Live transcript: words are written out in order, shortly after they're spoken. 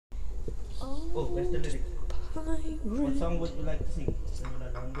Oh, that's the lyric. What song would you like to sing?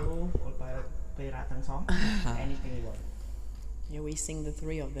 Lando or Piratan song? Anything you want. Yeah, we sing the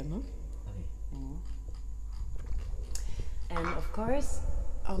three of them, huh? Okay. And of course,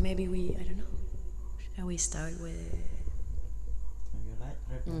 or maybe we, I don't know. Shall we start with Turn your light,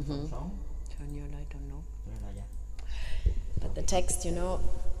 song. Turn Your Light on? No. Turn your light, yeah. But the text, you know,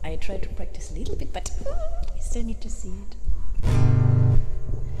 I try to practice a little bit, but we still need to see it.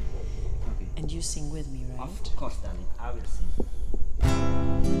 Okay. And you sing with me, right? Of course, darling. I will sing.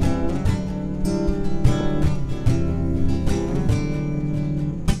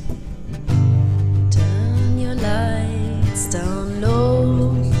 Turn your lights down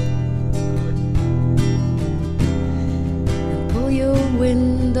low and pull your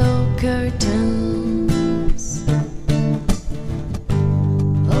window curtains.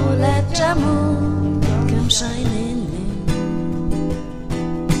 Oh, let the moon come shining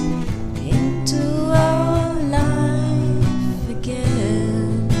into our life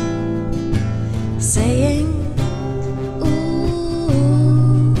again, saying,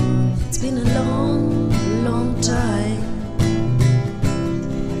 ooh, it's been a long, long time.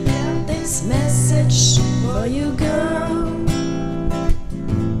 This message for you, girl,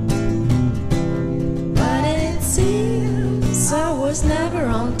 but it seems I was never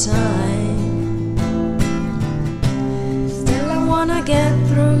on time. Still I wanna get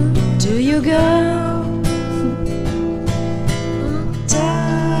through to you, girl.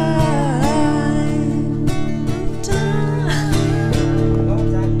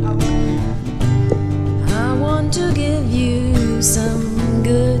 I want to give you some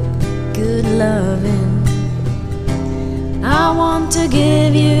good, good loving. I want to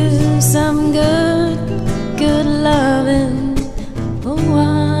give you some good, good loving. Oh,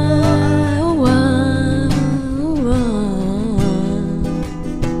 I, oh, I, oh,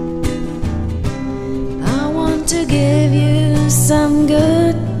 I want to give you some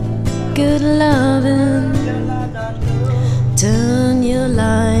good, good loving. Turn your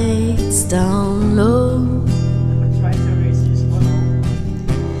lights down low.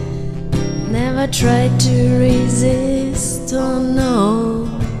 Never try to resist, oh no.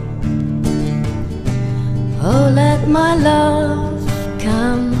 Oh, let my love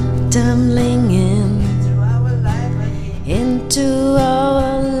come tumbling into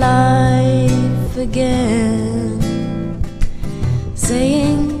our life again,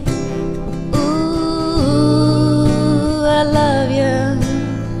 saying, ooh, I love you.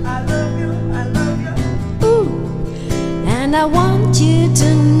 I love you, I love you. Ooh, and I want you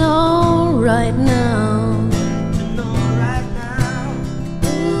to know right now.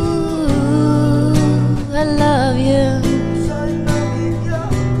 Ooh, I love you.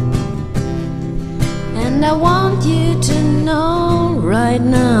 And I want you to know right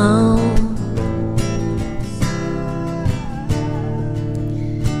now.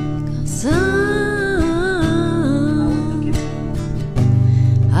 'Cause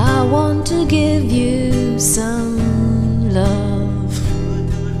I want to give you some love.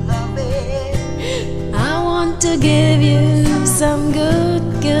 I want to give you some good,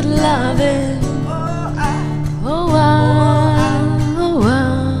 good loving. Oh, I, oh, I,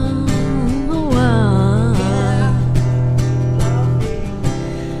 oh,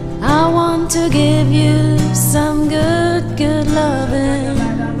 I want to give you some good, good loving.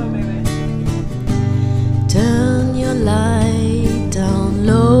 Turn your light down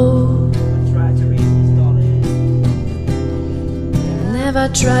low. Never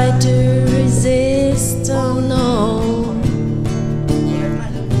try to resist, oh no.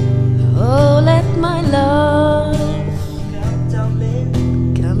 Oh, let my love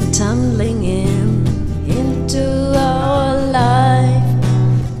come tumbling into our life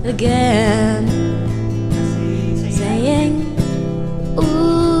again, saying,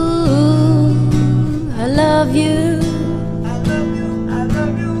 ooh, I love you.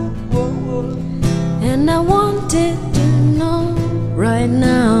 And I wanted to know right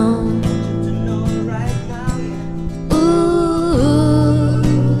now. Ooh,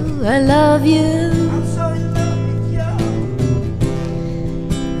 I love you.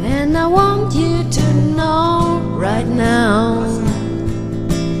 And I want you to know right now.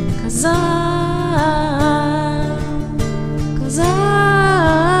 'Cause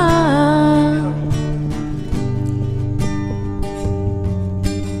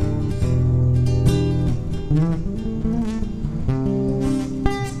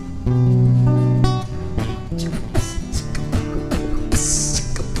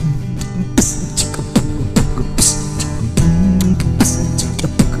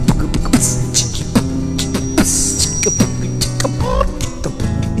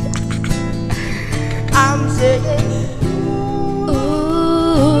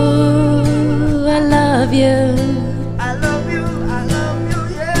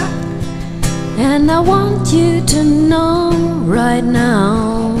to know right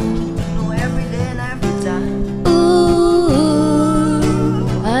now. Know every day and every time. Ooh,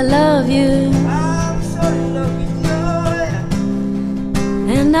 I love you, I'm so in love with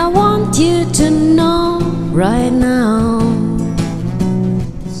you. and I want you to know right now.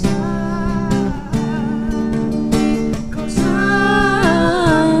 Cause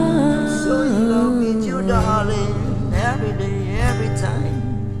I'm so in love with you, darling. Every day, every time,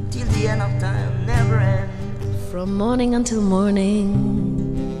 till the end of time, never end. From morning until morning,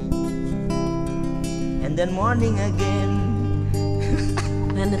 And then morning again.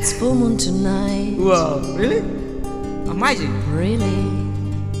 and it's full moon tonight. Wow, really? Amazing. Really,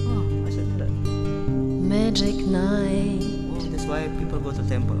 Oh, I should do that. magic night. Oh, that's why people go to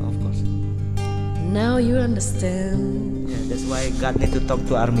temple, of course. Now you understand. Yeah, that's why God need to talk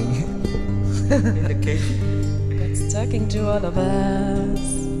to Armi in the cave. God's talking to all of us.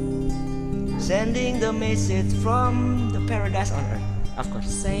 Sending the message from the paradise on earth, of course.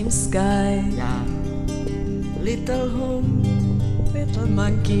 Same sky, Yeah. Little home little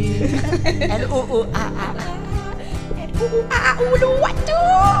monkey. and Uluwatu.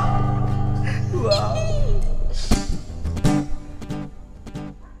 Wow.